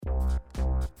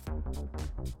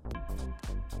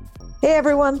Hey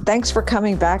everyone, thanks for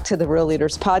coming back to the Real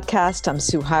Leaders Podcast. I'm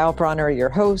Sue Heilbronner, your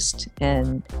host,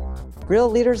 and Real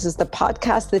Leaders is the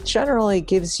podcast that generally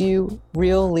gives you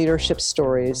real leadership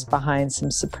stories behind some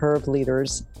superb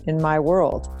leaders in my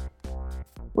world.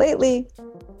 Lately,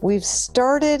 we've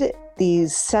started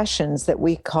these sessions that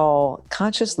we call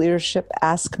Conscious Leadership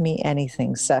Ask Me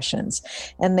Anything sessions,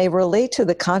 and they relate to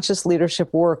the conscious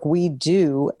leadership work we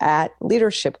do at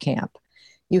Leadership Camp.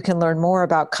 You can learn more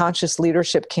about Conscious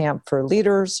Leadership Camp for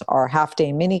Leaders, our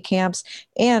half-day mini camps,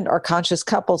 and our Conscious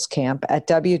Couples Camp at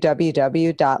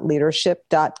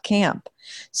www.leadership.camp.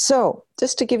 So,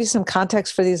 just to give you some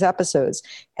context for these episodes,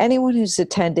 anyone who's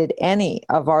attended any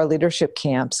of our leadership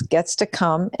camps gets to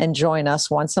come and join us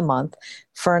once a month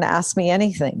for an Ask Me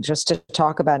Anything, just to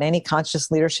talk about any conscious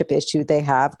leadership issue they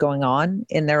have going on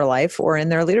in their life or in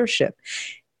their leadership.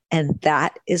 And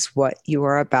that is what you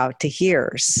are about to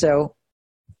hear. So,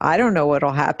 I don't know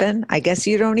what'll happen. I guess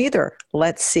you don't either.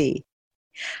 Let's see.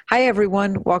 Hi,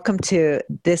 everyone. Welcome to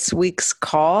this week's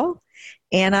call.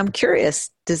 And I'm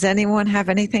curious, does anyone have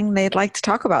anything they'd like to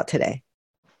talk about today?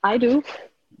 I do.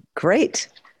 Great.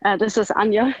 This is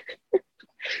Anya.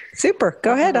 Super.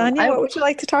 Go ahead, Anya. What would you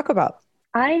like to talk about?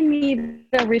 I need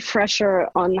a refresher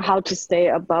on how to stay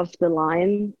above the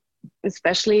line,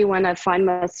 especially when I find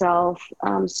myself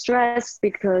stressed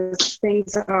because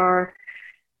things are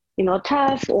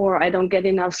tough, or I don't get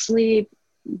enough sleep.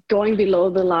 Going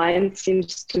below the line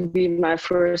seems to be my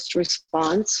first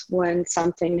response when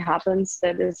something happens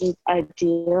that isn't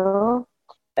ideal.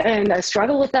 And I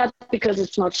struggle with that because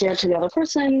it's not fair to the other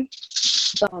person.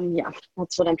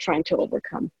 That's what I'm trying to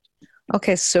overcome.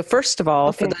 Okay, so first of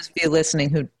all, for those of you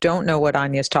listening who don't know what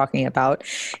Anya is talking about,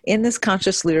 in this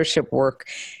conscious leadership work,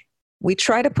 we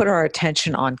try to put our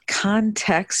attention on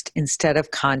context instead of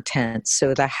content.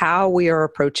 So the how we are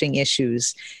approaching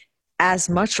issues as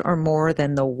much or more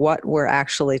than the what we're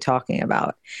actually talking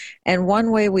about. And one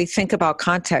way we think about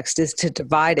context is to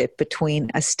divide it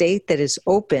between a state that is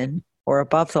open or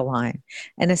above the line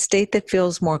and a state that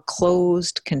feels more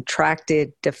closed,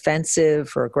 contracted,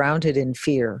 defensive, or grounded in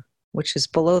fear, which is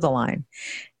below the line.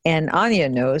 And Anya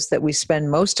knows that we spend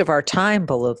most of our time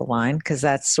below the line because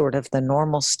that's sort of the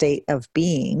normal state of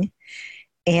being.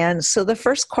 And so the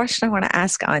first question I want to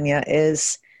ask Anya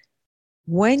is,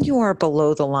 when you are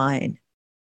below the line,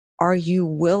 are you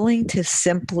willing to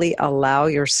simply allow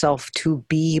yourself to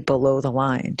be below the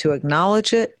line, to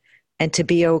acknowledge it and to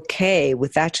be okay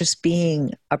with that just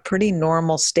being a pretty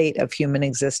normal state of human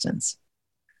existence?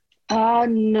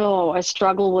 No, I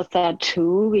struggle with that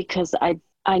too, because I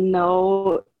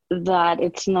know that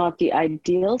it's not the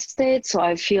ideal state. So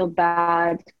I feel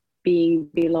bad being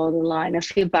below the line. I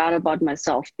feel bad about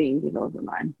myself being below the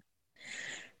line.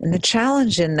 And the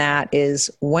challenge in that is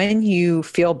when you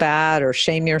feel bad or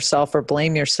shame yourself or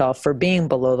blame yourself for being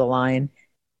below the line,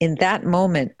 in that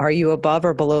moment, are you above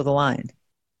or below the line?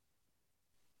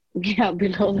 Yeah,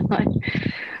 below the line.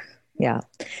 Yeah.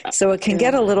 So it can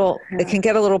get a little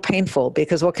painful,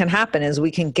 because what can happen is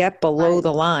we can get below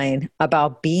the line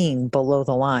about being below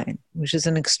the line, which is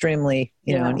an extremely,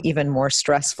 an even more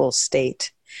stressful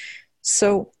state.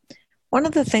 So one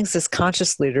of the things as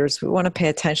conscious leaders we want to pay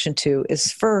attention to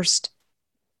is first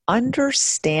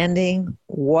understanding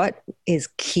what is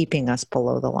keeping us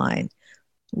below the line,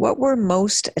 what we're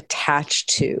most attached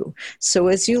to. So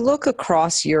as you look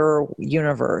across your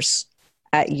universe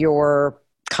at your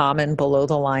common below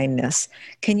the lineness,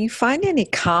 can you find any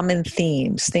common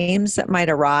themes that might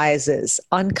arise as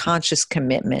unconscious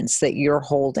commitments that you're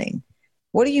holding?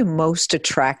 What are you most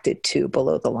attracted to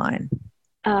below the line?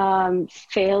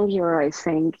 Failure, I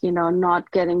think,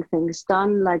 not getting things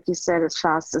done, like you said, as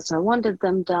fast as I wanted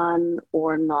them done,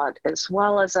 or not as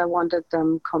well as I wanted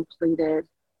them completed.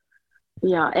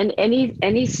 Yeah, and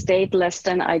any state less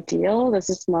than ideal. This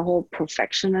is my whole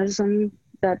perfectionism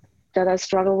that I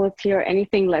struggle with here.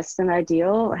 Anything less than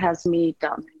ideal has me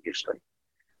down usually.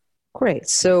 Great.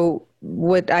 So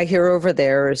what I hear over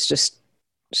there is just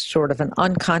sort of an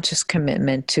unconscious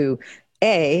commitment to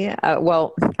I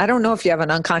don't know if you have an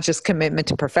unconscious commitment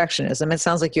to perfectionism. It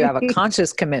sounds like you have a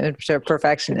conscious commitment to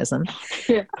perfectionism,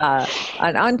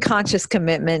 an unconscious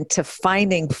commitment to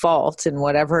finding fault in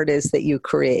whatever it is that you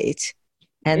create,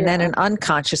 and then an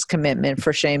unconscious commitment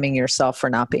for shaming yourself for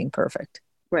not being perfect.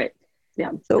 Right.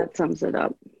 Yeah, so, that sums it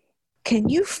up. Can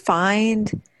you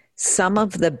find some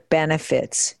of the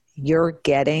benefits you're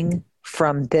getting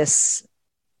from this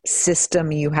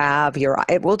system you have?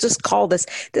 We'll just call this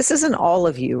isn't all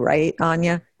of you, right,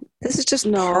 Anya? This is just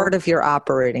part of your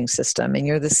operating system, and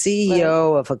you're the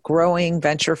CEO of a growing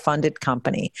venture-funded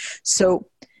company. So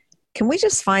can we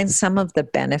just find some of the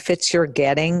benefits you're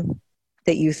getting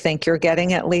that you think you're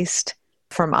getting, at least,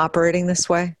 from operating this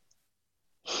way?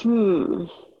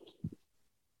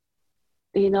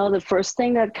 The first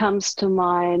thing that comes to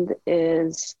mind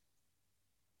is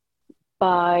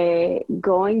by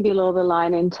going below the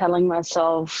line and telling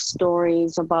myself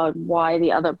stories about why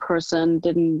the other person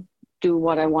didn't do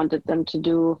what I wanted them to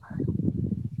do,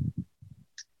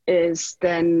 is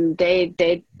then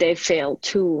they fail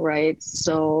too, right?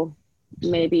 So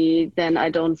maybe then I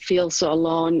don't feel so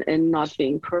alone in not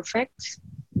being perfect.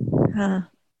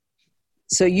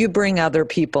 So you bring other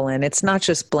people in. It's not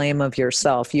just blame of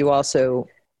yourself. You also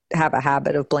have a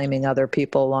habit of blaming other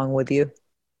people along with you.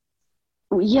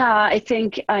 Yeah, I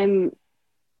think and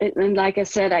like I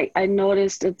said, I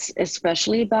noticed it's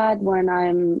especially bad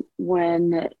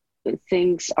when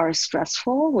things are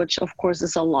stressful, which of course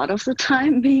is a lot of the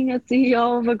time being a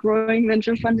CEO of a growing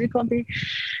venture funded company,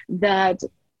 that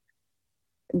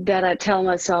I tell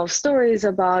myself stories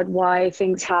about why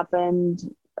things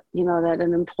happened, that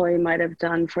an employee might have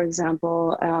done, for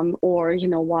example, or,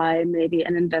 why maybe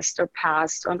an investor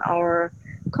passed on our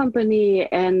company,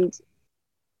 and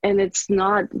it's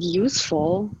not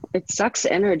useful. It sucks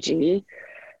energy.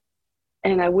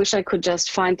 And I wish I could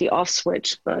just find the off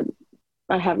switch, but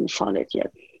I haven't found it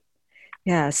yet.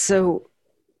 Yeah. So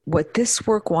what this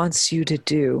work wants you to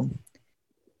do,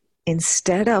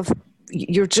 instead of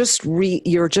you're just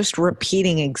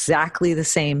repeating exactly the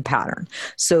same pattern.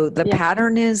 So the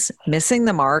pattern is missing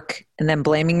the mark and then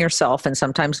blaming yourself and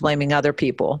sometimes blaming other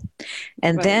people.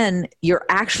 And then you're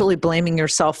actually blaming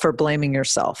yourself for blaming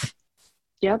yourself.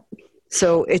 Yep.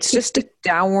 So it's just a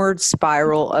downward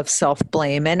spiral of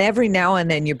self-blame. And every now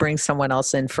and then you bring someone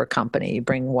else in for company. You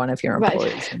bring one of your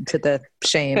employees into the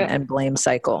shame and blame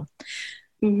cycle.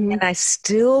 Mm-hmm. And I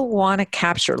still want to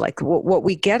capture, like, what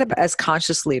we get as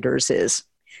conscious leaders is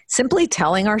simply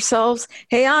telling ourselves,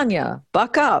 hey, Anya,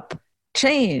 buck up,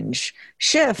 change,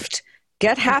 shift,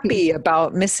 get happy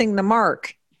about missing the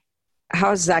mark.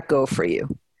 How does that go for you?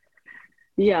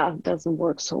 Yeah, it doesn't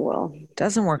work so well.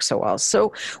 Doesn't work so well.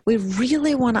 So we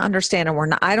really want to understand,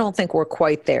 and I don't think we're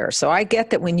quite there. So I get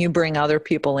that when you bring other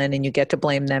people in and you get to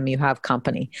blame them, you have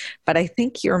company. But I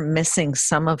think you're missing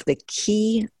some of the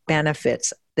key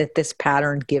benefits that this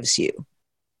pattern gives you.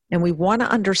 And we want to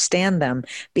understand them,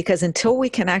 because until we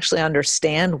can actually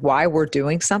understand why we're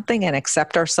doing something and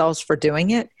accept ourselves for doing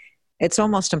it, it's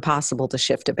almost impossible to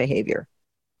shift a behavior.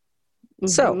 Mm-hmm.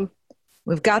 So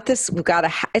we've got this,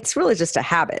 it's really just a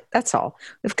habit. That's all.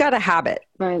 We've got a habit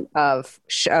of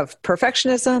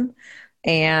perfectionism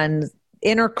and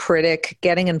inner critic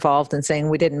getting involved and saying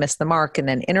we didn't miss the mark. And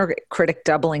then inner critic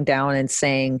doubling down and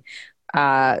saying,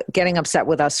 getting upset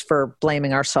with us for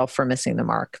blaming ourselves for missing the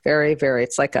mark. Very, very,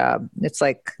 it's like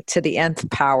to the nth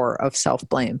power of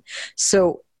self-blame.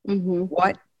 So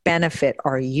what benefit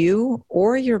are you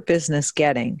or your business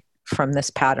getting from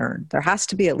this pattern? There has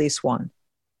to be at least one.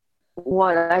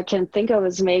 What I can think of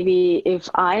is maybe if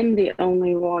I'm the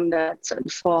only one that's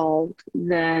at fault,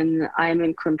 then I'm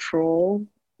in control,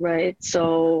 right?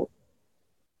 So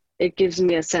it gives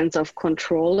me a sense of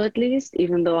control, at least,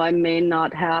 even though I may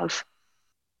not have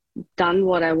done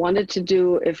what I wanted to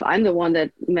do. If I'm the one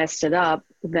that messed it up,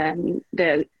 then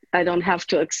I don't have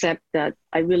to accept that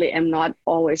I really am not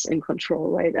always in control,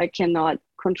 right? I cannot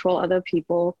control other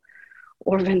people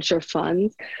or venture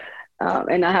funds.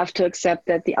 And I have to accept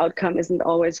that the outcome isn't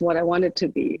always what I want it to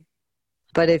be.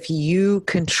 But if you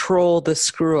control the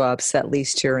screw-ups, at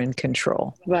least you're in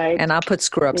control. Right. And I'll put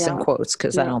screw-ups in quotes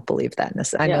because I don't believe that.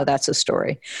 I know that's a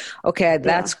story. Okay,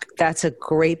 that's a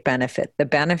great benefit. The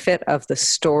benefit of the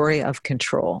story of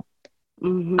control.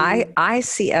 Mm-hmm. I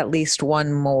see at least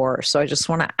one more. So I just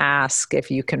want to ask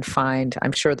if you can find,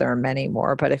 I'm sure there are many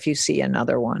more, but if you see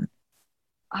another one.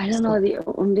 I don't know. The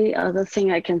only other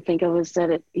thing I can think of is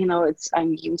that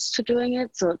I'm used to doing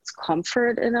it, so it's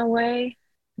comfort in a way.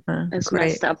 As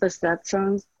messed up as that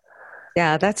sounds.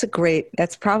 Yeah, that's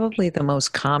probably the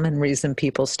most common reason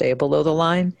people stay below the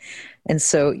line. And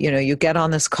so, you get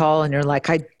on this call and you're like,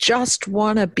 I just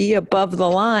want to be above the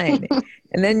line.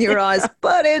 And then you realize,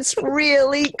 but it's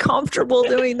really comfortable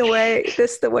doing the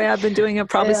way I've been doing it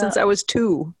probably since I was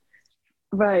 2.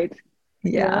 Right.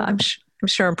 Yeah. I'm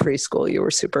sure in preschool you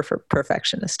were super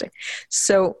perfectionistic.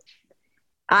 So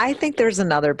I think there's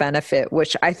another benefit,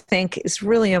 which I think is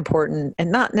really important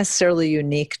and not necessarily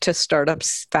unique to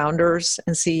startups, founders,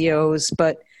 and CEOs,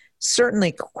 but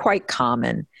certainly quite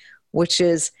common, which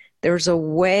is there's a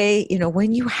way,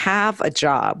 when you have a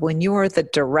job, when you are the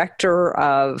director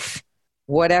of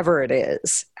whatever it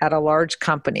is at a large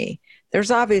company,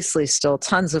 there's obviously still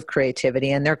tons of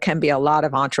creativity, and there can be a lot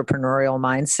of entrepreneurial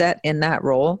mindset in that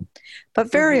role.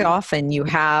 But very often you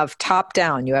have top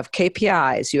down, you have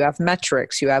KPIs, you have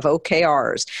metrics, you have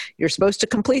OKRs. You're supposed to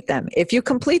complete them. If you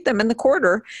complete them in the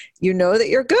quarter, you know that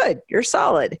you're good, you're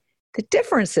solid. The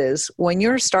difference is when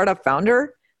you're a startup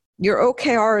founder, your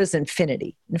OKR is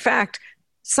infinity. In fact,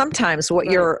 sometimes what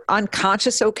your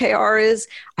unconscious OKR is,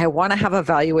 I want to have a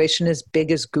valuation as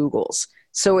big as Google's.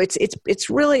 So it's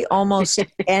really almost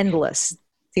endless,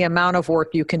 the amount of work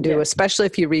you can do, especially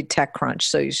if you read TechCrunch.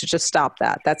 So you should just stop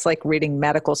that. That's like reading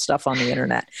medical stuff on the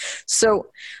internet. So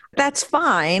that's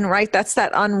fine, right? That's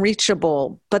that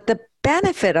unreachable. But the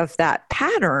benefit of that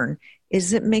pattern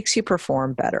is it makes you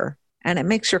perform better, and it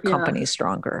makes your company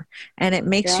stronger, and it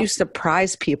makes you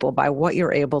surprise people by what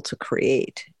you're able to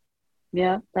create.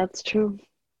 Yeah, that's true.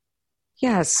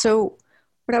 Yeah. So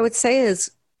what I would say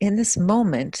is, in this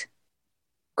moment,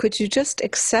 could you just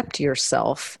accept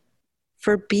yourself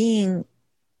for being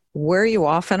where you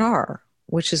often are,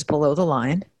 which is below the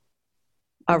line,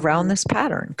 around this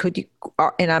pattern? Could you,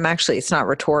 and I'm actually, it's not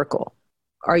rhetorical.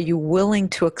 Are you willing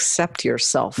to accept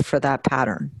yourself for that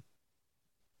pattern?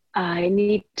 I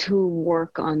need to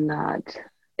work on that.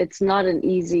 It's not an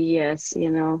easy yes,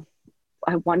 you know.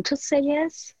 I want to say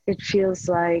yes. It feels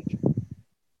like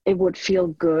it would feel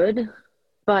good.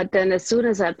 But then as soon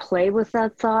as I play with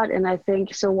that thought and I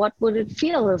think, so what would it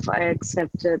feel if I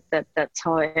accepted that that's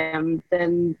how I am?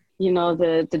 Then, you know,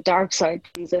 the dark side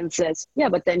comes in and says, yeah,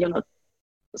 but then you're not.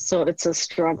 So it's a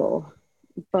struggle.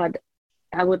 But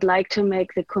I would like to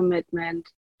make the commitment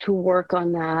to work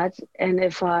on that. And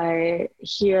if I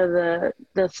hear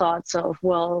the thoughts of,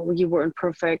 well, you weren't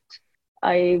perfect,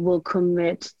 I will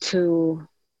commit to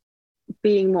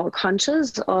being more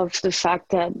conscious of the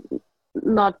fact that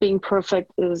not being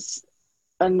perfect is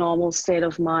a normal state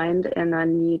of mind, and I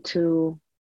need to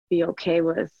be okay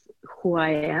with who I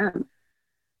am.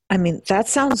 I mean, that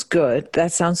sounds good.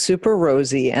 That sounds super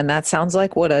rosy. And that sounds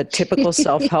like what a typical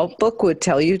self-help book would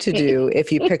tell you to do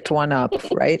if you picked one up,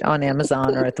 right, on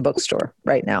Amazon or at the bookstore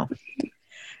right now.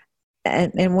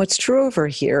 And what's true over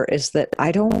here is that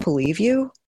I don't believe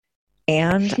you.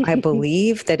 And I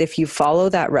believe that if you follow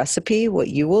that recipe, what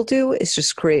you will do is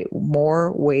just create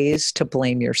more ways to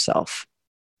blame yourself.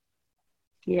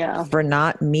 Yeah. For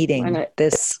not meeting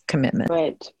this commitment.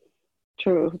 Right.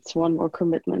 True. It's one more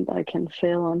commitment I can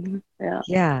fail on. Yeah.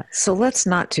 Yeah. So let's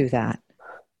not do that.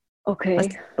 Okay.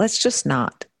 Let's just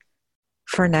not.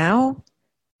 For now,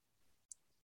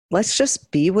 let's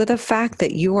just be with the fact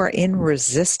that you are in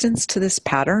resistance to this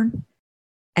pattern.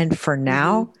 And for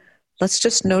now, let's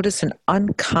just notice an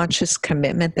unconscious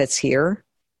commitment that's here,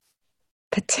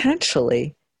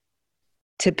 potentially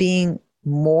to being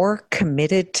more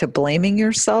committed to blaming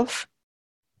yourself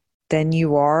than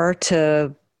you are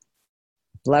to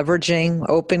leveraging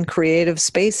open creative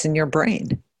space in your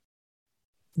brain.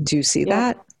 Do you see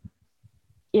that?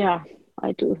 Yeah,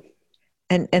 I do.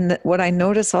 And what I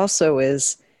notice also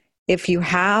is if you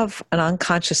have an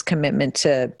unconscious commitment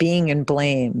to being in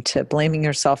blame, to blaming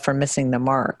yourself for missing the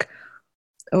mark,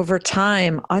 over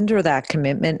time, under that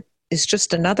commitment is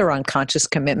just another unconscious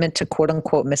commitment to quote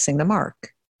unquote missing the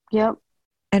mark. Yep.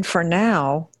 And for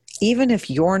now, even if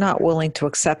you're not willing to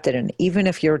accept it, and even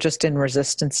if you're just in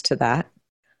resistance to that,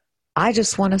 I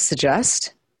just want to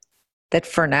suggest that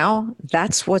for now,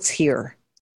 that's what's here.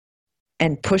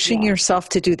 And pushing yourself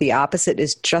to do the opposite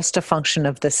is just a function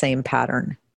of the same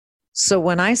pattern. So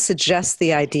when I suggest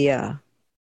the idea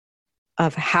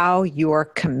of how you are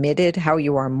committed, how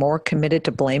you are more committed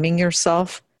to blaming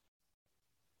yourself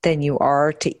than you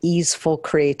are to easeful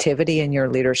creativity in your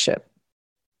leadership,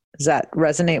 does that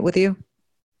resonate with you?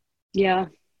 Yeah,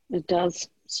 it does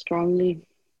strongly.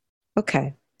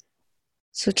 Okay.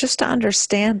 So just to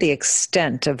understand the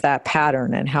extent of that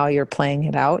pattern and how you're playing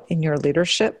it out in your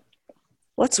leadership,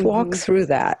 let's walk through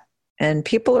that. And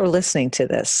people are listening to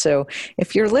this. So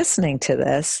if you're listening to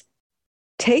this,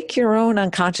 take your own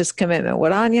unconscious commitment.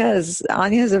 What Anya is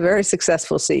a very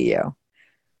successful CEO.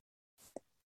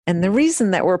 And the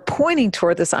reason that we're pointing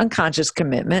toward this unconscious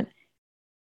commitment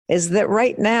is that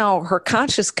right now her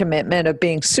conscious commitment of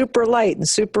being super light and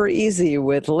super easy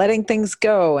with letting things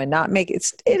go and not make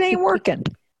it ain't working.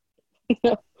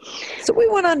 So we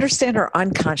want to understand her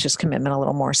unconscious commitment a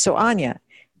little more. So Anya,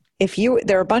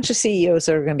 there are a bunch of CEOs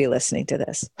that are going to be listening to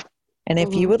this. And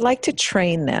if you would like to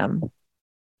train them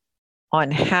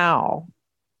on how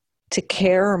to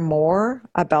care more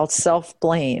about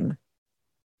self-blame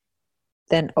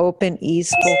than open,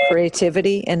 easeful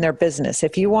creativity in their business,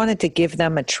 if you wanted to give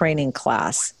them a training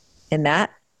class in that,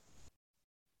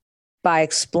 by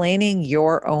explaining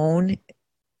your own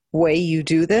way you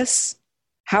do this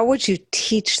How would you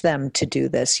teach them to do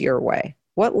this your way?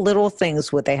 What little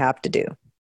things would they have to do?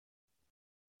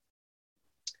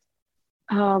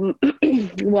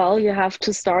 Well, you have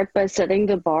to start by setting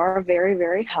the bar very,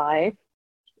 very high,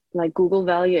 like Google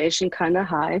valuation kind of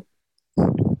high,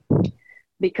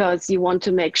 because you want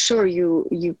to make sure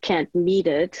you can't meet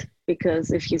it.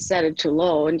 Because if you set it too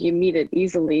low and you meet it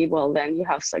easily, well, then you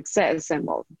have success. And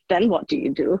well, then what do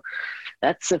you do?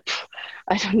 I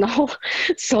don't know.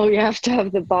 So you have to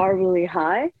have the bar really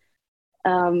high.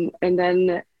 And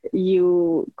then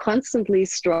you constantly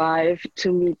strive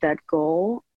to meet that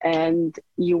goal, and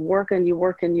you work and you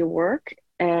work and you work.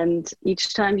 And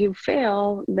each time you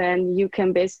fail, then you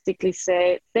can basically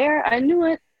say, there, I knew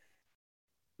it.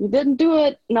 You didn't do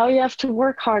it. Now you have to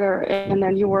work harder. And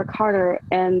then you work harder.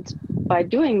 And by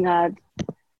doing that,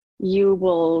 you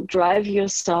will drive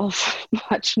yourself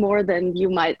much more than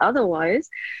you might otherwise.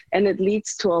 And it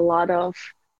leads to a lot of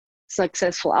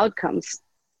successful outcomes,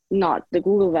 not the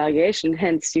Google valuation.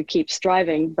 Hence, you keep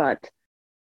striving, but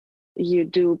you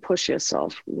do push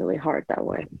yourself really hard that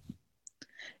way.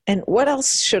 And what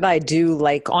else should I do,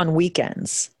 like on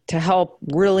weekends, to help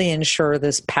really ensure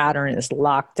this pattern is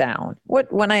locked down?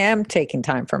 When I am taking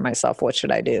time for myself, what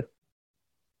should I do?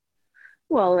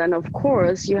 Well, and of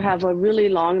course, you have a really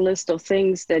long list of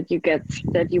things that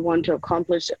you want to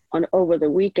accomplish over the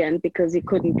weekend, because you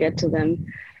couldn't get to them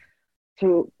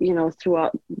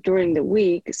throughout during the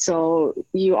week. So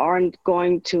you aren't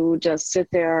going to just sit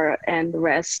there and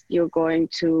rest. You're going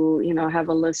to, have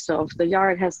a list of the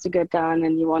yard has to get done,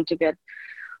 and you want to get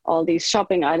all these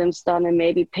shopping items done, and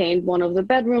maybe paint one of the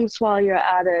bedrooms while you're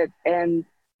at it,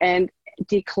 and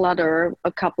declutter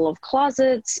a couple of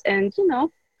closets. And,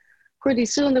 pretty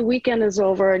soon the weekend is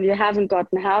over and you haven't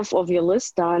gotten half of your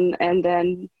list done. And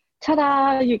then,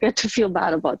 ta-da, you get to feel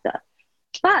bad about that.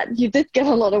 But you did get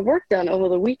a lot of work done over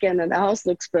the weekend, and the house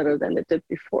looks better than it did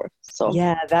before. So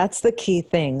yeah, that's the key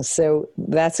thing. So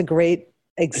that's a great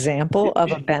example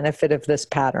of a benefit of this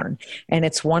pattern. And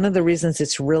it's one of the reasons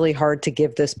it's really hard to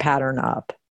give this pattern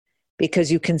up,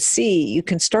 because you can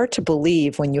start to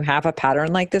believe when you have a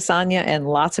pattern like this, Anya, and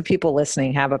lots of people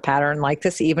listening have a pattern like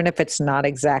this, even if it's not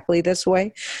exactly this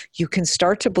way, you can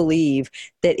start to believe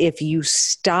that if you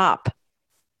stop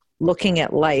looking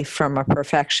at life from a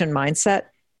perfection mindset,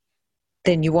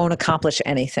 then you won't accomplish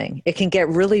anything. It can get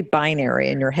really binary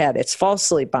in your head. It's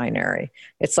falsely binary.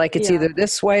 It's like it's either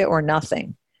this way or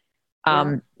nothing.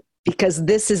 Because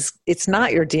it's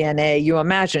not your DNA. You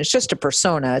imagine it's just a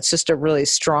persona. It's just a really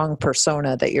strong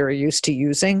persona that you're used to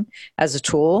using as a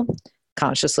tool,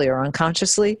 consciously or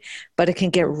unconsciously, but it can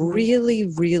get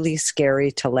really, really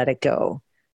scary to let it go.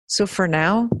 So for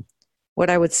now, what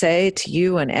I would say to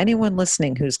you and anyone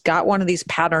listening who's got one of these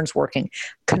patterns working,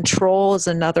 control is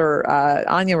another,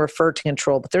 Anya referred to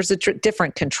control, but there's a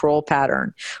different control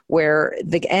pattern where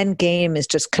the end game is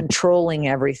just controlling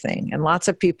everything. And lots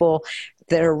of people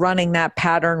that are running that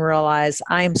pattern realize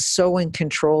I'm so in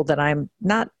control that I'm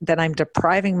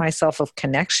depriving myself of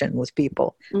connection with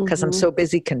people because I'm so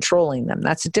busy controlling them.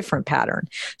 That's a different pattern.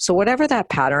 So whatever that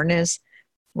pattern is,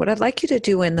 what I'd like you to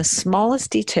do in the smallest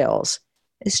details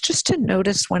is just to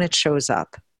notice when it shows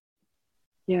up.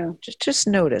 Yeah. Just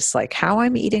notice, like, how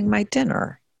I'm eating my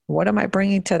dinner. What am I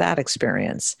bringing to that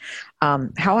experience?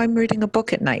 How I'm reading a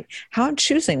book at night. How I'm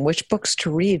choosing which books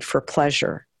to read for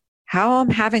pleasure. How I'm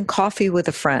having coffee with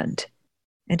a friend.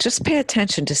 And just pay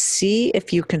attention to see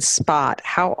if you can spot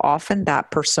how often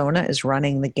that persona is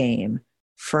running the game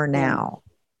for now.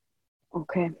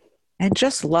 Okay. And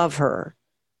just love her.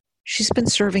 She's been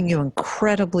serving you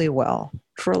incredibly well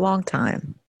for a long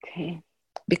time. Okay.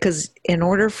 Because in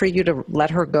order for you to let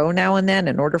her go now and then,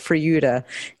 in order for you to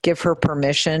give her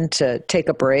permission to take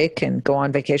a break and go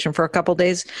on vacation for a couple of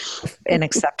days and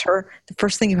accept her, the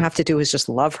first thing you have to do is just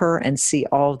love her and see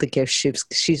all the gifts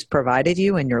she's provided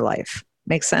you in your life.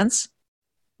 Make sense?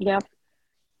 Yep.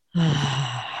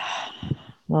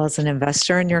 Well, as an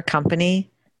investor in your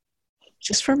company,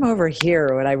 just from over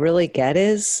here, what I really get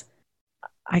is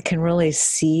I can really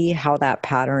see how that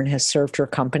pattern has served your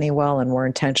company well, and we're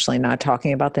intentionally not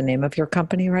talking about the name of your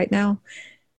company right now.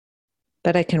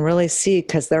 But I can really see,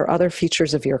 because there are other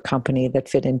features of your company that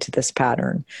fit into this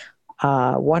pattern.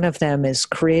 One of them is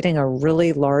creating a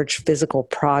really large physical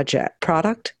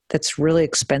product that's really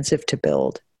expensive to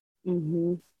build.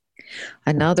 Mm-hmm.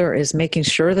 Another is making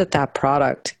sure that that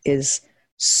product is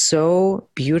so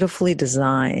beautifully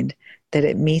designed that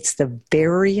it meets the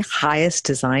very highest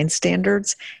design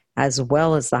standards as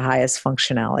well as the highest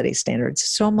functionality standards.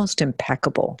 It's almost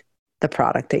impeccable, the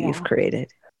product that you've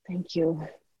created. Thank you.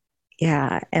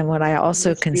 Yeah. And what I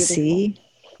also can see,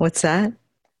 what's that?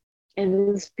 It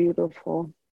is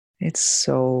beautiful. It's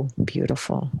so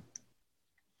beautiful.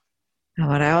 Now,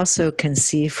 what I also can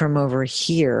see from over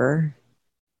here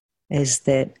is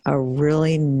that a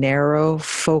really narrow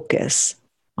focus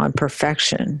on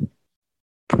perfection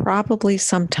probably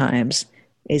sometimes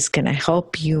is going to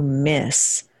help you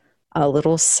miss a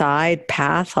little side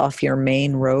path off your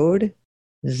main road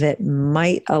that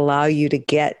might allow you to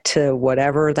get to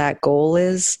whatever that goal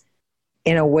is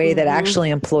in a way that actually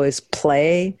employs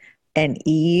play and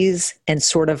ease and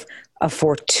sort of a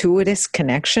fortuitous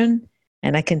connection.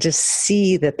 And I can just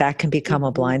see that that can become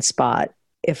a blind spot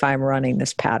if I'm running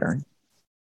this pattern.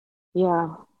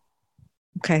 Yeah.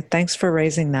 Okay. Thanks for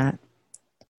raising that.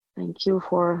 Thank you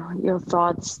for your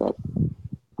thoughts. That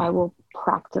I will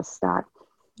practice that.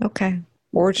 Okay.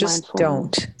 Or just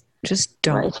don't. Just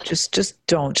don't. Right. Just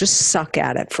don't. Just suck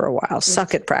at it for a while. Yes.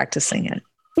 Suck at practicing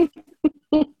it.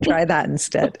 Try that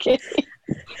instead. Okay.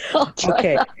 I'll try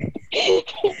that.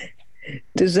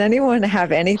 Does anyone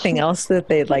have anything else that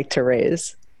they'd like to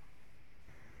raise?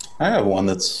 I have one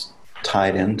that's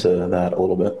tied into that a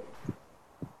little bit.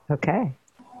 Okay.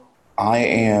 I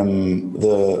am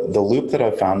the loop that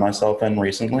I've found myself in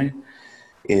recently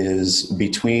is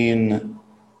between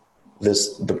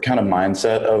the kind of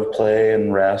mindset of play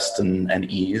and rest and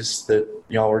ease that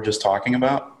y'all were just talking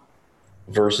about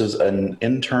versus an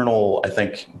internal, I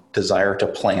think, desire to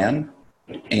plan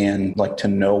and like to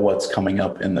know what's coming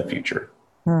up in the future.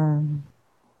 And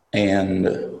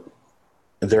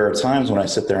there are times when I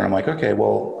sit there and I'm like, okay,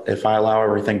 well, if I allow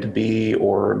everything to be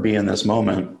or be in this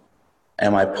moment,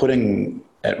 am I putting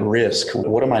at risk,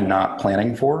 what am I not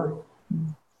planning for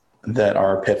that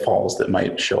are pitfalls that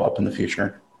might show up in the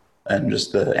future? And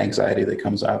just the anxiety that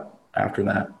comes up after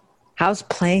that. How's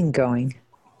playing going?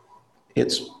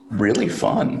 It's really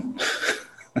fun.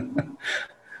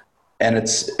 And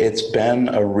it's been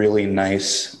a really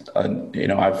nice,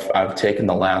 I've taken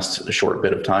the last short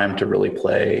bit of time to really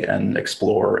play and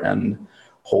explore and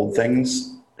hold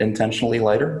things intentionally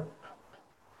lighter.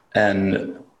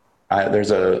 And there's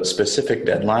a specific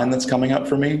deadline that's coming up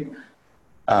for me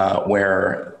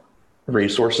where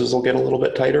resources will get a little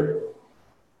bit tighter.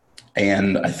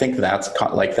 And I think that's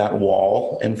like that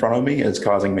wall in front of me is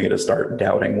causing me to start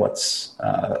doubting what's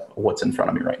in front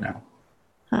of me right now.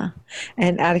 Huh.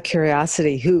 And out of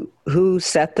curiosity, who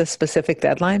set the specific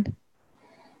deadline?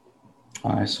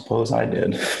 I suppose I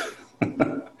did.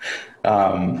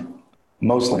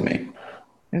 Mostly me.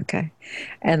 Okay.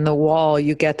 And the wall,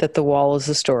 you get that the wall is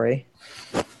a story?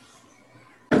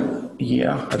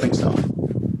 Yeah, I think so.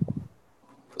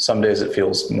 Some days it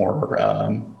feels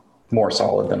more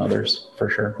solid than others, for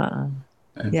sure.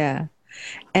 Yeah.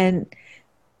 And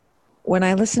when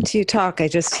I listen to you talk, I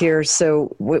just hear,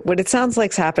 so what it sounds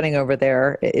like is happening over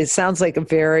there, it sounds like a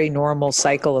very normal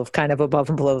cycle of kind of above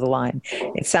and below the line.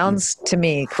 It sounds to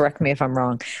me, correct me if I'm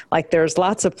wrong, like there's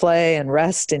lots of play and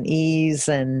rest and ease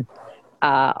and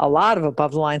a lot of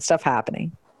above the line stuff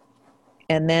happening.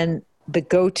 And then the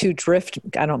go-to drift,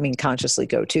 I don't mean consciously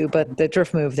go-to, but the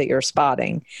drift move that you're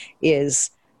spotting is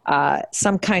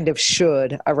some kind of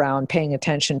should around paying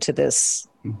attention to this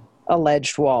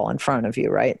alleged wall in front of you,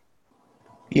 right?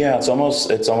 Yeah, it's almost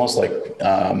like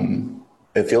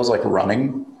it feels like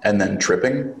running and then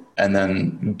tripping and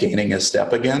then gaining a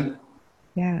step again.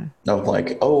 Yeah. Of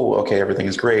like, oh, okay, everything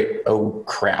is great. Oh,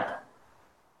 crap.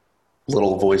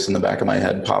 Little voice in the back of my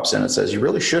head pops in and says, you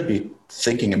really should be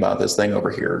thinking about this thing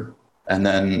over here. And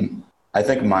then I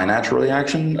think my natural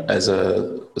reaction as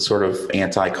a sort of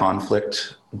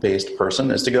anti-conflict based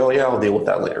person is to go, yeah, I'll deal with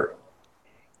that later.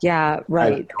 Yeah,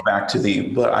 right. I go back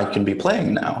to but I can be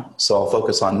playing now. So I'll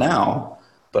focus on now,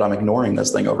 but I'm ignoring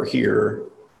this thing over here.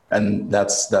 And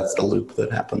that's the loop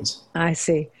that happens. I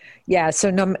see. Yeah.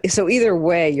 So either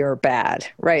way, you're bad,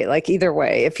 right? Like either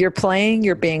way, if you're playing,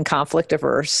 you're being conflict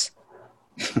averse.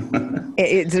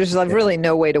 There's really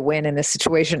no way to win in this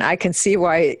situation. I can see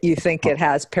why you think it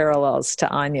has parallels to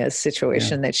Anya's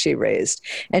situation that she raised.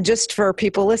 And just for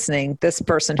people listening, this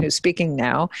person who's speaking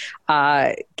now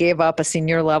gave up a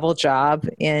senior level job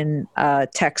in a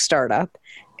tech startup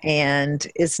and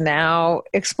is now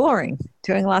exploring,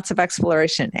 doing lots of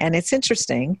exploration. And it's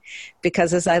interesting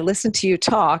because as I listen to you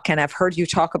talk, and I've heard you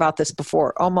talk about this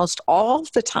before, almost all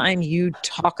the time you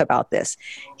talk about this,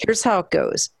 here's how it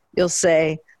goes. You'll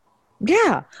say,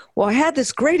 yeah, well, I had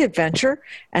this great adventure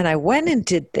and I went and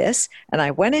did this and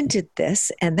I went and did this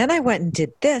and then I went and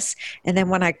did this. And then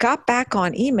when I got back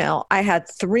on email, I had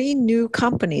 3 new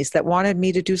companies that wanted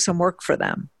me to do some work for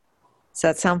them. Does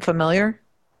that sound familiar?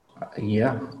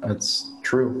 Yeah, that's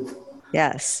true.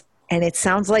 Yes. And it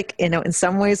sounds like, in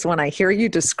some ways, when I hear you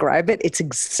describe it, it's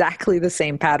exactly the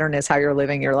same pattern as how you're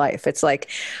living your life. It's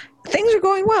like, things are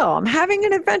going well. I'm having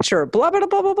an adventure, blah, blah,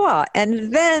 blah, blah, blah.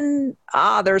 And then,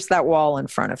 there's that wall in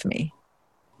front of me.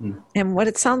 And what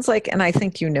it sounds like, and I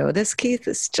think you know this, Keith,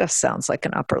 this just sounds like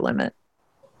an upper limit.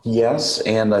 Yes.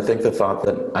 And I think the thought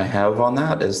that I have on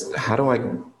that is, how do I,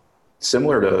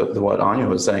 similar to what Anya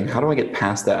was saying, how do I get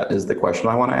past that is the question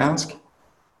I want to ask.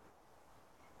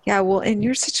 Yeah, well, in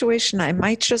your situation, I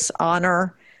might just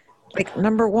honor, like,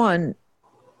 number one,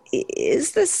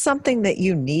 is this something that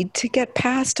you need to get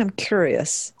past? I'm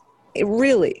curious.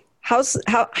 Really, how's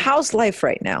life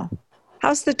right now?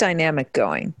 How's the dynamic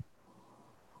going?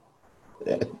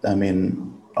 I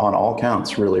mean, on all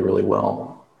counts, really, really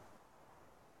well.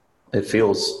 It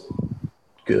feels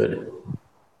good.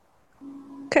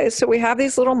 Okay, so we have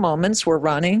these little moments. We're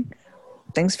running.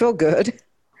 Things feel good.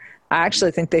 I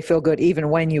actually think they feel good even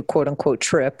when you quote unquote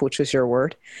trip, which is your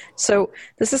word. So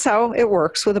this is how it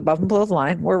works with above and below the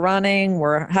line. We're running.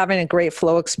 We're having a great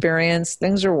flow experience.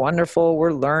 Things are wonderful.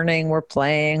 We're learning. We're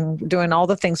playing. We're doing all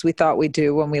the things we thought we'd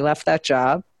do when we left that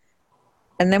job.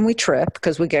 And then we trip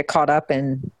because we get caught up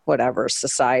in whatever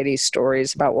society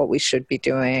stories about what we should be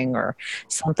doing, or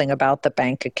something about the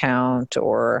bank account,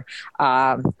 or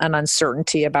an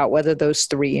uncertainty about whether those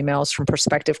 3 emails from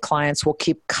prospective clients will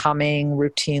keep coming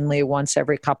routinely once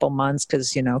every couple months,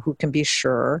 because, who can be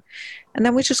sure? And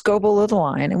then we just go below the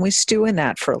line and we stew in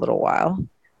that for a little while.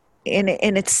 And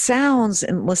it sounds,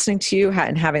 and listening to you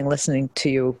and having listening to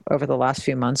you over the last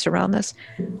few months around this,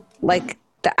 like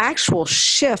the actual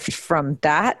shift from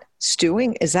that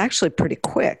stewing is actually pretty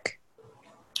quick.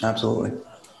 Absolutely.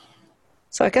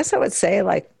 So I guess I would say,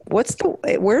 like, where's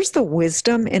the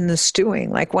wisdom in the stewing?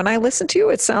 Like, when I listen to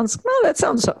you, it sounds, that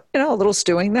sounds, a little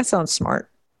stewing. That sounds smart.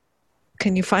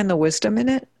 Can you find the wisdom in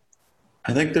it?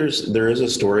 I think there is a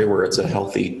story where it's a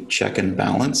healthy check and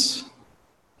balance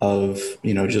of,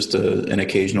 just an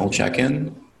occasional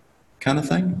check-in kind of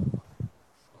thing.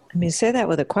 I mean, say that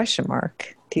with a question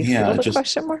mark. Do you feel the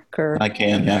question mark? Or? I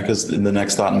can, yeah, because the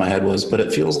next thought in my head was, but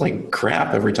it feels like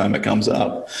crap every time it comes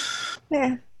up.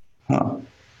 Yeah. Huh.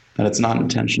 And it's not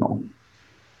intentional.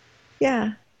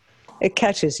 Yeah. It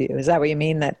catches you. Is that what you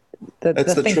mean? That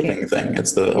it's the thinking tripping thing.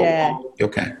 It's the,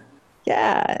 okay.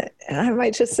 Yeah. And I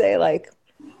might just say, like,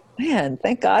 man,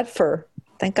 thank God for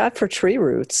tree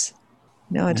roots.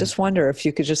 I just wonder if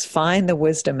you could just find the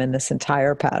wisdom in this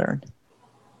entire pattern.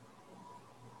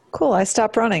 Cool, I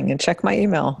stopped running and check my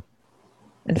email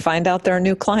and find out there are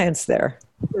new clients there.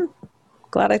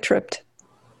 Glad I tripped.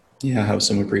 Yeah, have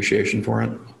some appreciation for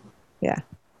it. Yeah.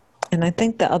 And I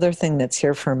think the other thing that's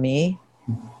here for me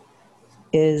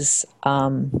is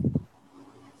I'm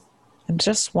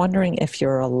just wondering if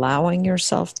you're allowing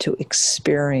yourself to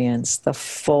experience the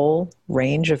full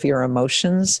range of your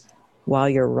emotions while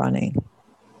you're running.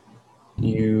 Can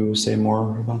you say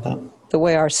more about that? The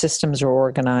way our systems are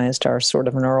organized, our sort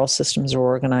of neural systems are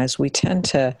organized, we tend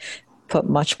to put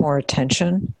much more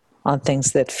attention on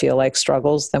things that feel like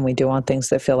struggles than we do on things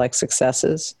that feel like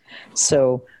successes.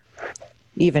 So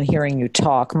even hearing you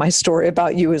talk, my story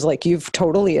about you is like you've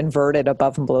totally inverted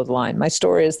above and below the line. My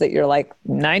story is that you're like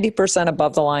 90%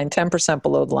 above the line, 10%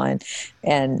 below the line,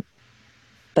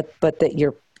 but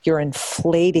that you're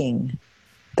inflating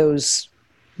those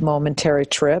momentary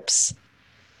trips.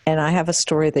 And I have a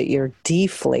story that you're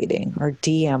deflating or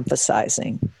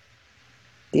de-emphasizing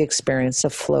the experience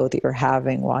of flow that you're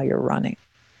having while you're running.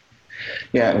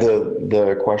 Yeah,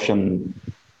 the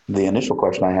initial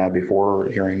question I had before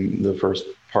hearing the first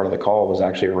part of the call was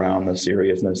actually around the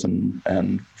seriousness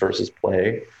and versus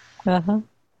play,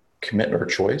 commit or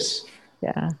choice.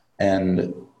 Yeah.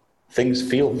 And things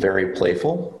feel very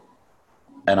playful.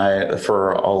 And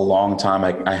for a long time,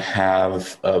 I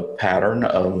have a pattern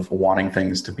of wanting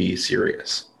things to be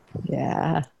serious.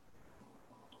 Yeah.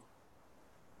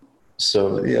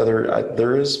 So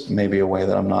there is maybe a way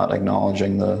that I'm not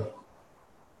acknowledging the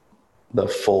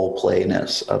full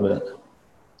playness of it,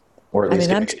 or at least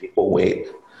giving people weight.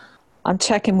 I'm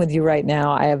checking with you right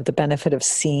now. I have the benefit of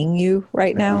seeing you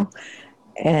right now,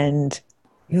 and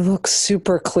you look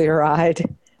super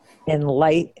clear-eyed and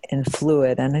light and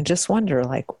fluid. And I just wonder,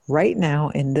 like, right now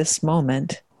in this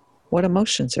moment, what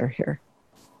emotions are here?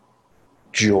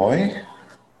 Joy,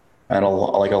 and a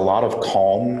lot of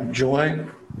calm joy,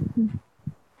 and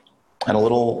a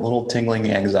little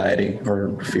tingling anxiety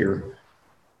or fear.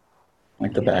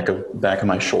 Like the back of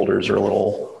my shoulders are a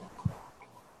little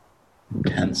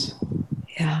tense.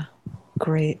 Yeah,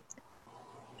 great.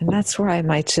 And that's where I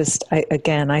might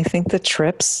I think the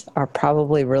trips are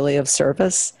probably really of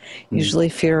service. Usually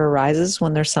fear arises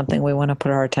when there's something we want to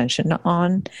put our attention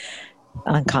on.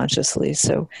 unconsciously.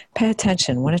 So pay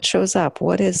attention when it shows up.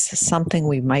 What is something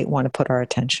we might want to put our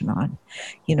attention on?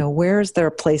 Where is there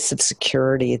a place of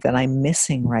security that I'm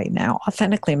missing right now?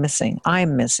 Authentically missing.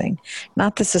 I'm missing.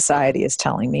 Not the society is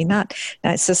telling me. Not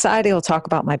society will talk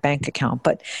about my bank account,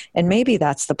 and maybe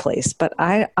that's the place. But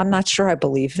I'm not sure I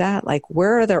believe that. Like,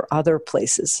 where are there other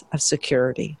places of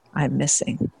security I'm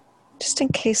missing? Just in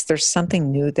case there's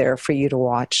something new there for you to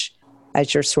watch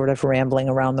as you're sort of rambling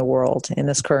around the world in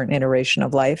this current iteration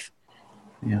of life.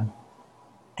 Yeah.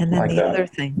 And then other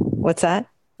thing, what's that?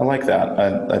 I like that.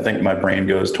 I think my brain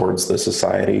goes towards the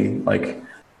society, like,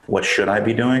 what should I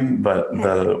be doing? But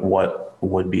what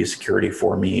would be security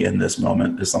for me in this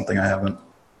moment is something I haven't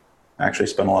actually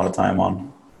spent a lot of time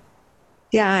on.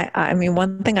 Yeah. I mean,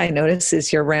 one thing I notice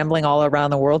is you're rambling all around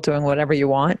the world doing whatever you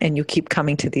want, and you keep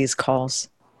coming to these calls.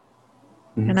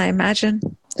 Mm-hmm. And I imagine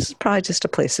this is probably just a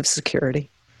place of security.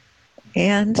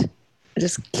 And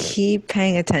just keep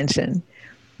paying attention.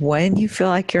 When you feel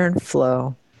like you're in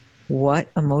flow, what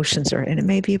emotions are, and it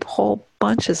may be whole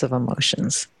bunches of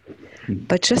emotions,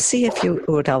 but just see if you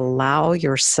would allow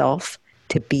yourself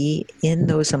to be in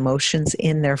those emotions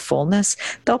in their fullness.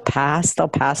 They'll pass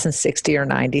in 60 or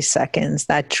 90 seconds.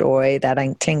 That joy, that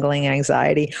tingling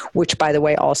anxiety, which by the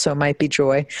way also might be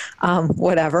joy,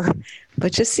 whatever.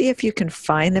 But just see if you can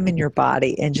find them in your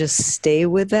body and just stay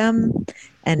with them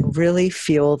and really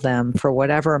feel them for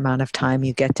whatever amount of time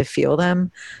you get to feel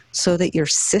them, so that your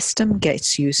system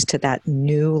gets used to that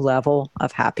new level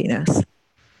of happiness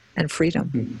and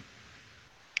freedom. Mm-hmm.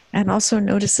 And also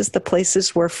notices the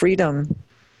places where freedom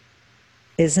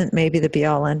isn't maybe the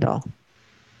be-all, end-all.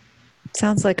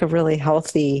 Sounds like a really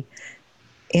healthy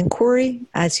inquiry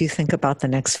as you think about the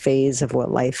next phase of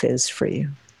what life is for you.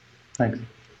 Thanks.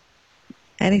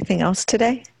 Anything else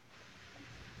today?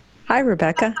 Hi,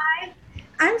 Rebecca. Hi.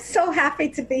 I'm so happy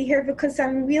to be here because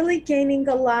I'm really gaining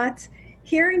a lot,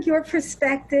 hearing your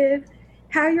perspective,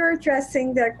 how you're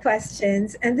addressing their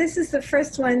questions. And this is the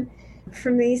first one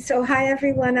for me. So hi,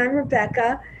 everyone. I'm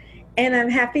Rebecca, and I'm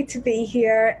happy to be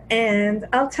here. And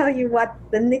I'll tell you what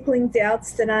the niggling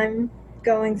doubts that I'm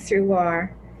going through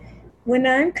are. When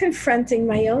I'm confronting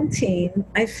my own team,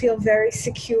 I feel very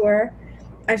secure.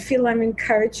 I feel I'm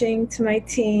encouraging to my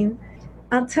team.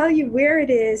 I'll tell you where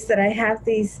it is that I have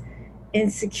these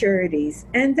insecurities.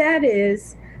 And that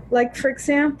is, like, for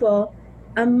example,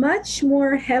 a much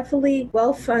more heavily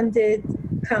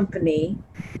well-funded company.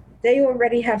 They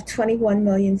already have $21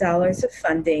 million of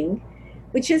funding,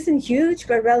 which isn't huge,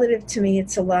 but relative to me,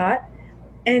 it's a lot.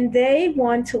 And they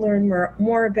want to learn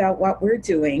more about what we're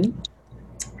doing.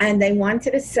 And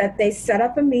they set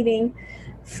up a meeting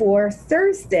for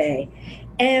Thursday.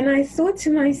 And I thought to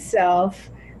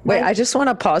myself, wait, I just want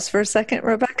to pause for a second,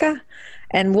 Rebecca.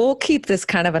 And we'll keep this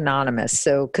kind of anonymous.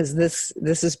 So, because this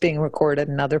is being recorded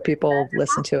and other people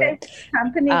listen to it.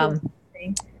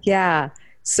 Yeah.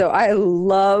 So I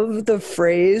love the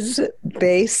phrase,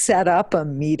 they set up a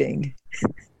meeting.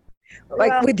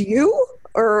 Like, with you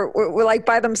or like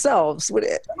by themselves?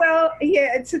 Well,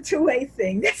 yeah, it's a two-way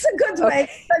thing. That's a good way.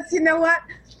 Because you know what?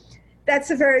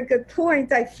 That's a very good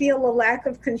point. I feel a lack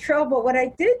of control. But what I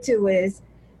did do is,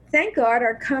 thank God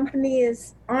our company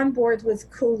is on board with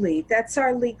Cooley. That's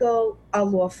our legal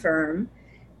law firm.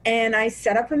 And I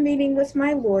set up a meeting with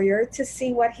my lawyer to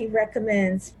see what he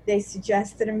recommends. They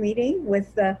suggested a meeting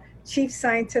with the chief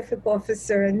scientific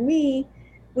officer and me,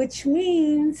 which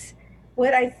means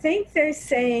what I think they're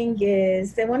saying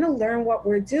is they want to learn what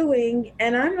we're doing.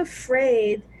 And I'm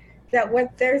afraid that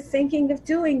what they're thinking of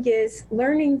doing is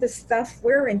learning the stuff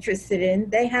we're interested in.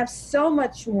 They have so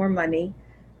much more money.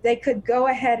 They could go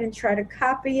ahead and try to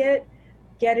copy it,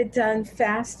 get it done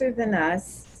faster than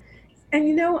us. And,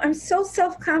 you know, I'm so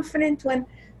self-confident when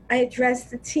I address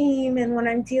the team and when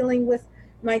I'm dealing with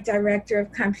my director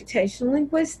of computational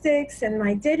linguistics and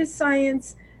my data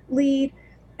science lead.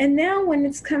 And now when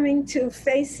it's coming to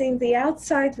facing the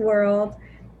outside world,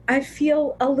 I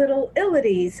feel a little ill at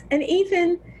ease. And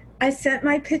even I sent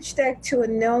my pitch deck to a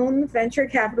known venture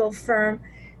capital firm.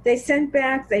 They sent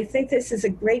back, they think this is a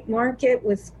great market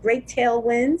with great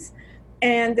tailwinds,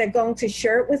 and they're going to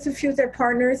share it with a few of their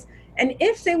partners. And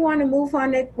if they want to move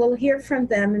on it, we'll hear from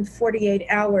them in 48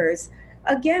 hours.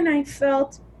 Again, I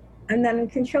felt I'm not in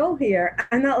control here.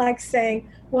 I'm not like saying,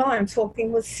 well, I'm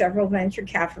talking with several venture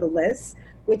capitalists,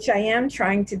 which I am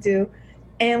trying to do,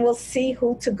 and we'll see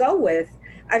who to go with.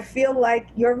 I feel like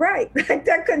you're right.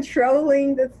 They're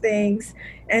controlling the things,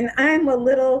 and I'm a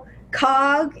little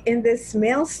cog in this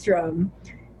maelstrom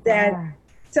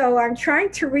so I'm trying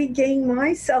to regain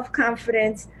my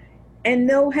self-confidence and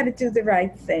know how to do the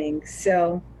right thing.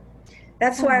 So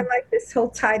That's why I like this whole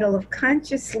title of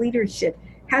conscious leadership.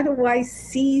 How do I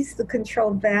seize the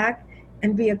control back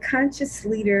and be a conscious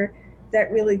leader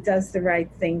that really does the right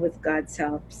thing with God's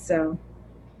help? So,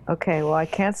 okay, well, I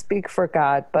can't speak for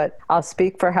God, but I'll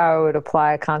speak for how I would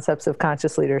apply concepts of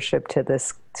conscious leadership to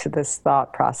this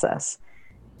thought process.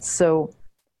 So,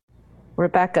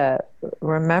 Rebecca,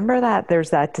 remember that there's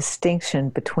that distinction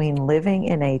between living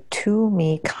in a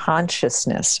to-me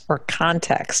consciousness or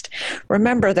context.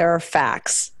 Remember, there are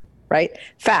facts, right?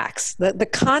 Facts. The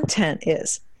content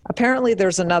is, apparently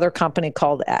there's another company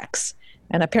called X,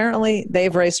 and apparently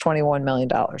they've raised $21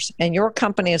 million, and your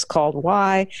company is called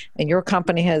Y, and your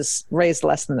company has raised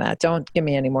less than that. Don't give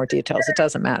me any more details. It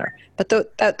doesn't matter. But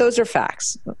those are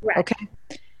facts, right. Okay?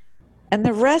 And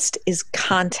the rest is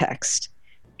context.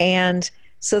 And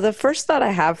so the first thought I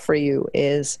have for you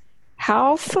is,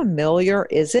 how familiar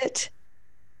is it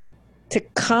to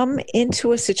come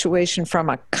into a situation from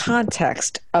a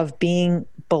context of being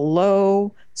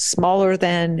below, smaller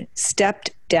than, stepped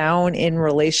down in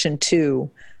relation to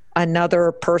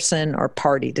another person or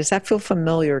party? Does that feel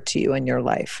familiar to you in your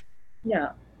life?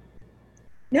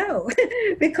 No,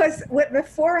 because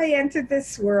before I entered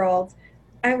this world,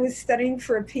 I was studying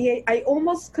for a PhD. I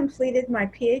almost completed my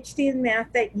PhD in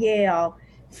math at Yale.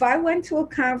 If I went to a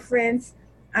conference,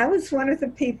 I was one of the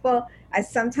people. I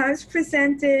sometimes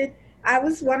presented. I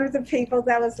was one of the people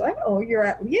that was like, oh, you're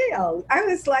at Yale. I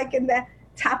was like in the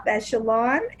top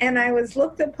echelon, and I was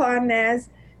looked upon as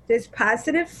this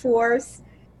positive force.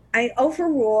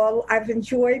 Overall, I've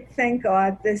enjoyed, thank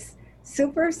God, this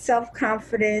super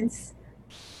self-confidence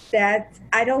that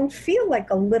I don't feel like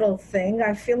a little thing.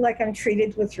 I feel like I'm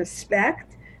treated with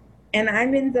respect, and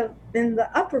I'm in the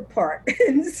upper part.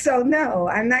 And so no,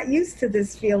 I'm not used to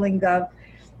this feeling of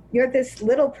you're this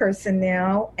little person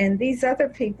now, and these other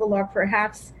people are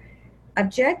perhaps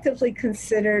objectively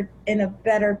considered in a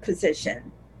better position.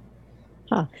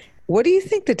 Huh. What do you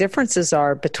think the differences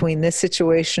are between this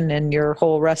situation and your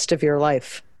whole rest of your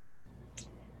life?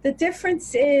 The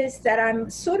difference is that I'm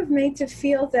sort of made to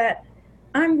feel that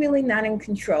I'm really not in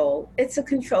control. It's a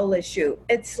control issue.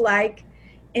 It's like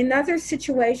in other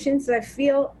situations, I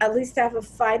feel at least I have a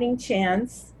fighting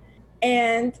chance.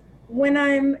 And when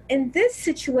I'm in this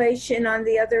situation, on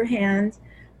the other hand,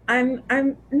 I'm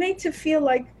made to feel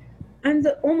like I'm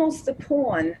almost the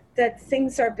pawn that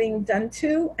things are being done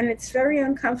to, and it's very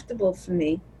uncomfortable for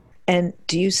me. And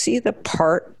do you see the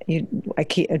part, I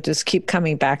just keep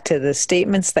coming back to the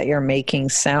statements that you're making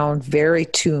sound very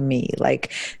to me,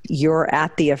 like you're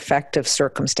at the effect of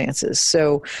circumstances.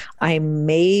 So I'm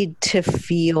made to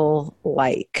feel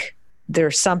like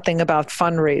there's something about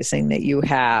fundraising that you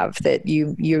have, that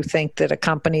you think that a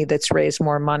company that's raised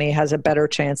more money has a better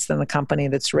chance than the company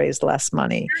that's raised less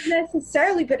money. Not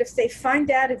necessarily, but if they find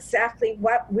out exactly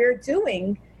what we're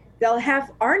doing, they'll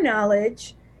have our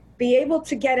knowledge, be able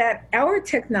to get at our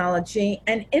technology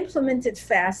and implement it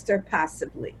faster,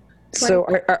 possibly. So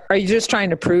are you just trying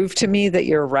to prove to me that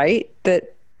you're right,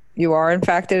 that you are in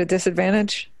fact at a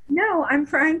disadvantage? No, I'm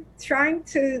trying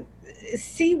to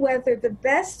see whether the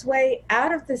best way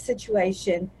out of the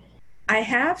situation. I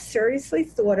have seriously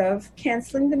thought of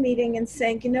canceling the meeting and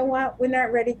saying, you know what, we're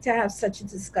not ready to have such a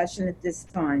discussion at this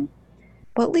time.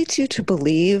 What leads you to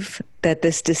believe that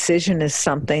this decision is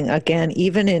something, again,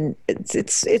 even in,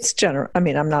 it's general. I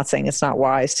mean, I'm not saying it's not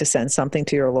wise to send something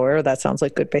to your lawyer. That sounds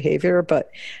like good behavior.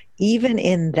 But even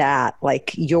in that,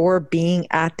 like you're being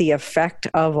at the effect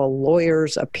of a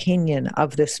lawyer's opinion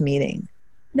of this meeting.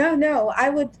 No,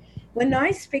 when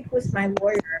I speak with my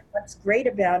lawyer, what's great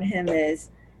about him is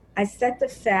I set the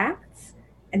facts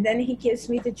and then he gives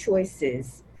me the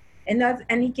choices.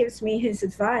 And he gives me his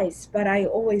advice, but I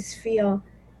always feel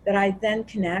that I then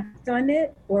can act on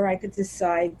it, or I could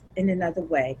decide in another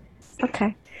way.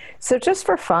 Okay. So just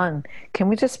for fun, can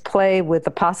we just play with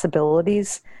the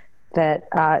possibilities that,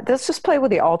 let's just play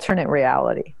with the alternate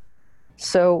reality.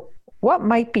 So what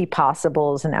might be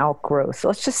possible as an outgrowth?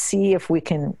 Let's just see if we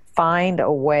can find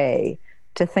a way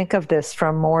to think of this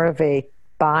from more of a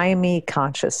by me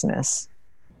consciousness.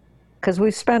 Because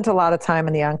we've spent a lot of time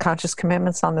in the unconscious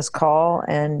commitments on this call,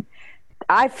 and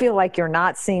I feel like you're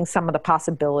not seeing some of the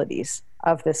possibilities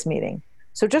of this meeting.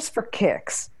 So just for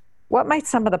kicks, what might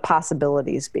some of the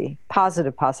possibilities be,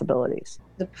 positive possibilities?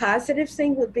 The positive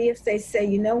thing would be if they say,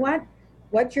 you know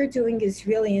what you're doing is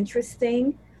really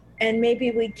interesting, and maybe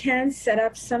we can set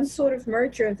up some sort of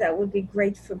merger that would be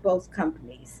great for both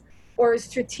companies, or a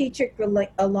strategic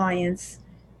alliance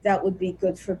that would be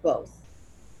good for both.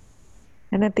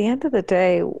 And at the end of the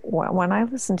day, when I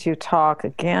listen to you talk,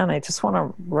 again, I just want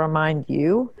to remind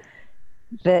you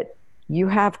that you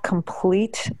have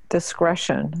complete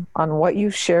discretion on what you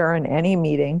share in any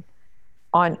meeting,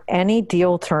 on any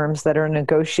deal terms that are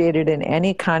negotiated in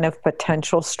any kind of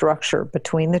potential structure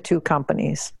between the two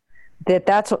companies.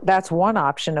 That's one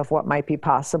option of what might be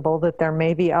possible, that there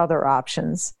may be other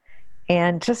options.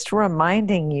 And just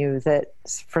reminding you that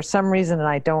for some reason, and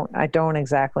I don't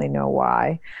exactly know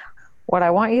why, what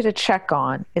I want you to check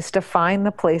on is to find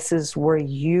the places where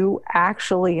you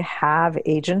actually have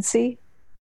agency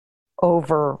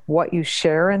over what you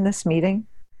share in this meeting,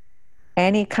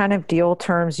 any kind of deal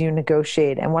terms you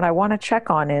negotiate. And what I want to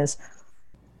check on is,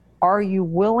 are you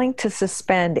willing to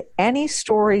suspend any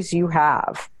stories you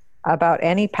have about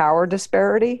any power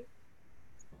disparity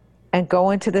and go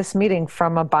into this meeting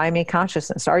from a by me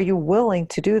consciousness? Are you willing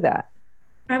to do that?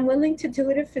 I'm willing to do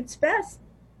it if it's best.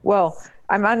 Well,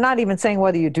 I'm not even saying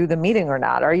whether you do the meeting or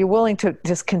not. Are you willing to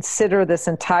just consider this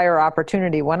entire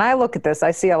opportunity? When I look at this,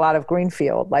 I see a lot of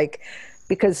greenfield,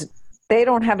 because they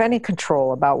don't have any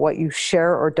control about what you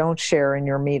share or don't share in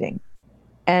your meeting.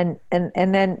 And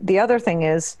then the other thing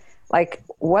is,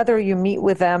 whether you meet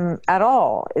with them at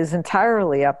all is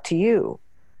entirely up to you.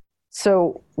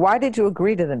 So why did you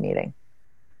agree to the meeting?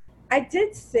 I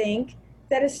did think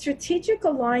that a strategic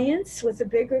alliance with a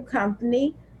bigger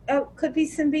company could be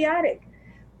symbiotic.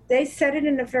 They said it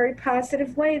in a very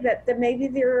positive way that maybe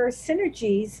there are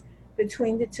synergies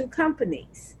between the two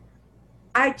companies.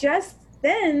 I just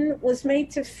then was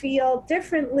made to feel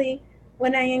differently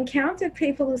when I encountered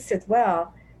people who said,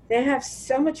 well, they have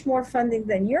so much more funding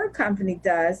than your company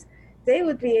does. They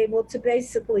would be able to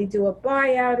basically do a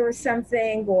buyout or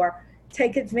something, or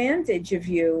take advantage of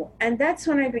you. And that's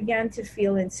when I began to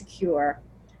feel insecure.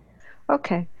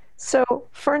 Okay. So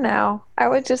for now, I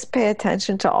would just pay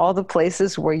attention to all the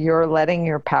places where you're letting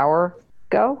your power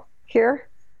go here,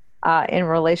 in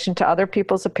relation to other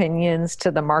people's opinions,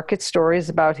 to the market stories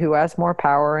about who has more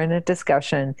power in a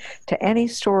discussion, to any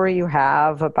story you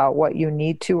have about what you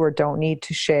need to or don't need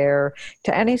to share,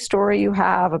 to any story you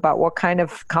have about what kind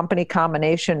of company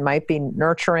combination might be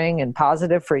nurturing and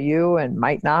positive for you and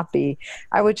might not be.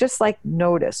 I would just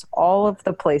notice all of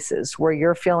the places where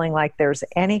you're feeling like there's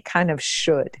any kind of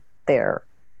should there,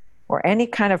 or any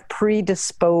kind of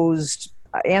predisposed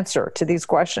answer to these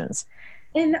questions.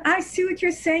 And I see what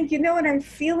you're saying. You know what? I'm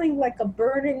feeling like a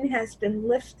burden has been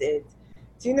lifted.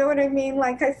 Do you know what I mean?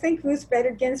 I think Ruth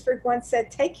Bader Ginsburg once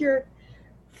said, take your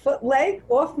leg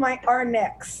off our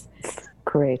necks.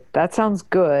 Great. That sounds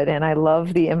good. And I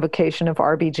love the invocation of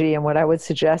RBG. And what I would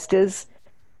suggest is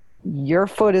your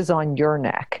foot is on your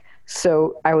neck.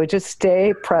 So I would just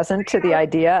stay present to the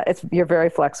idea. You're very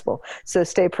flexible. So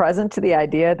stay present to the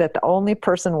idea that the only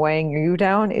person weighing you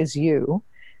down is you.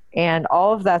 And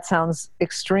all of that sounds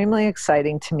extremely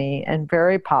exciting to me and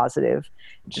very positive.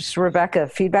 Just, Rebecca,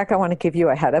 feedback I want to give you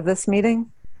ahead of this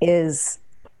meeting is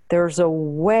there's a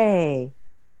way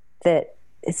that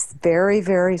it's very,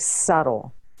 very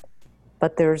subtle,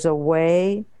 but there's a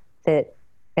way that,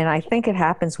 and I think it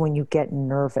happens when you get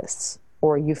nervous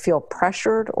or you feel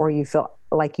pressured or you feel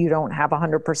like you don't have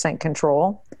 100%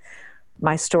 control.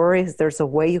 My story is there's a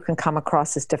way you can come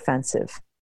across as defensive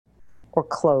or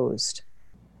closed.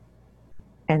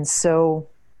 And so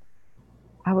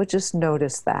I would just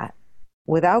notice that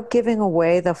without giving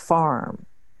away the farm,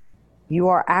 you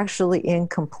are actually in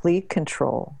complete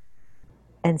control.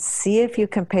 And see if you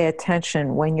can pay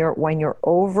attention when you're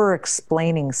over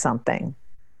explaining something,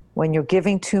 when you're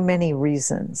giving too many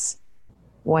reasons,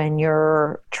 when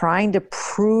you're trying to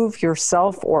prove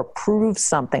yourself or prove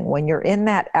something, when you're in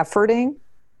that efforting,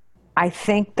 I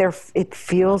think it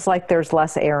feels like there's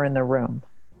less air in the room.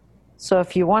 So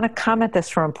if you want to come at this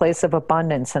from a place of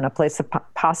abundance and a place of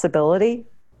possibility,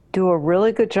 do a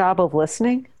really good job of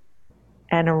listening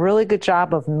and a really good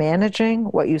job of managing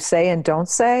what you say and don't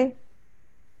say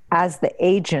as the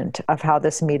agent of how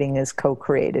this meeting is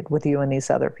co-created with you and these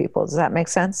other people. Does that make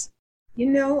sense? You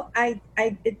know,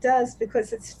 it does,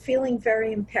 because it's feeling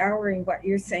very empowering what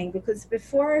you're saying, because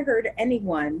before I heard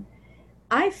anyone,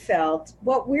 I felt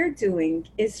what we're doing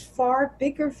is far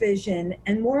bigger vision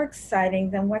and more exciting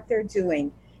than what they're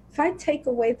doing. If I take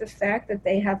away the fact that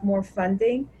they have more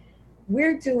funding,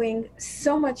 we're doing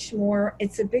so much more.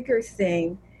 It's a bigger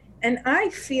thing. And I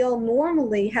feel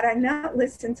normally, had I not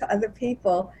listened to other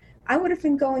people, I would have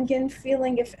been going in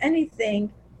feeling, if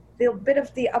anything, the bit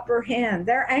of the upper hand.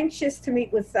 They're anxious to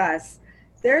meet with us.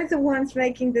 They're the ones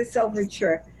making this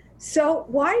overture. So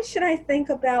why should I think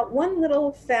about one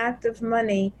little fact of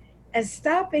money as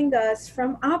stopping us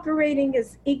from operating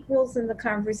as equals in the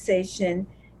conversation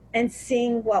and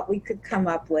seeing what we could come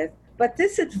up with? But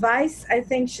this advice, I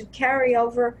think, should carry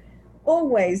over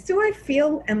always. Do I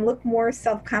feel and look more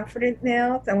self-confident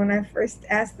now than when I first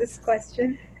asked this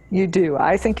question? You do.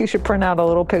 I think you should print out a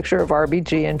little picture of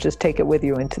RBG and just take it with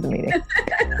you into the meeting.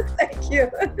 Thank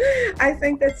you. I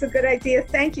think that's a good idea.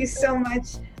 Thank you so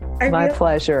much. My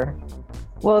pleasure.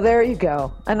 Well, there you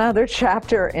go. Another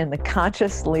chapter in the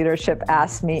Conscious Leadership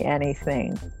Ask Me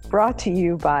Anything, brought to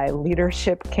you by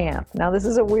Leadership Camp. Now, this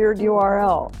is a weird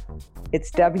URL. It's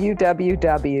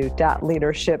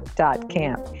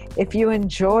www.leadership.camp. If you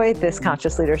enjoyed this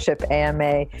Conscious Leadership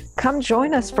AMA, come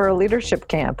join us for a leadership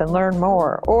camp and learn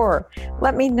more. Or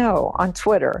let me know on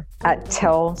Twitter at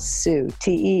TellSue,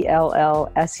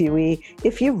 TELLSUE.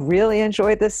 If you really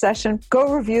enjoyed this session,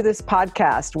 go review this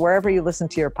podcast wherever you listen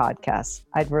to your podcasts.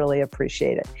 I'd really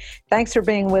appreciate it. Thanks for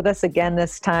being with us again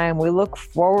this time. We look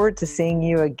forward to seeing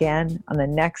you again on the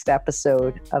next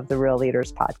episode of the Real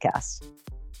Leaders Podcast.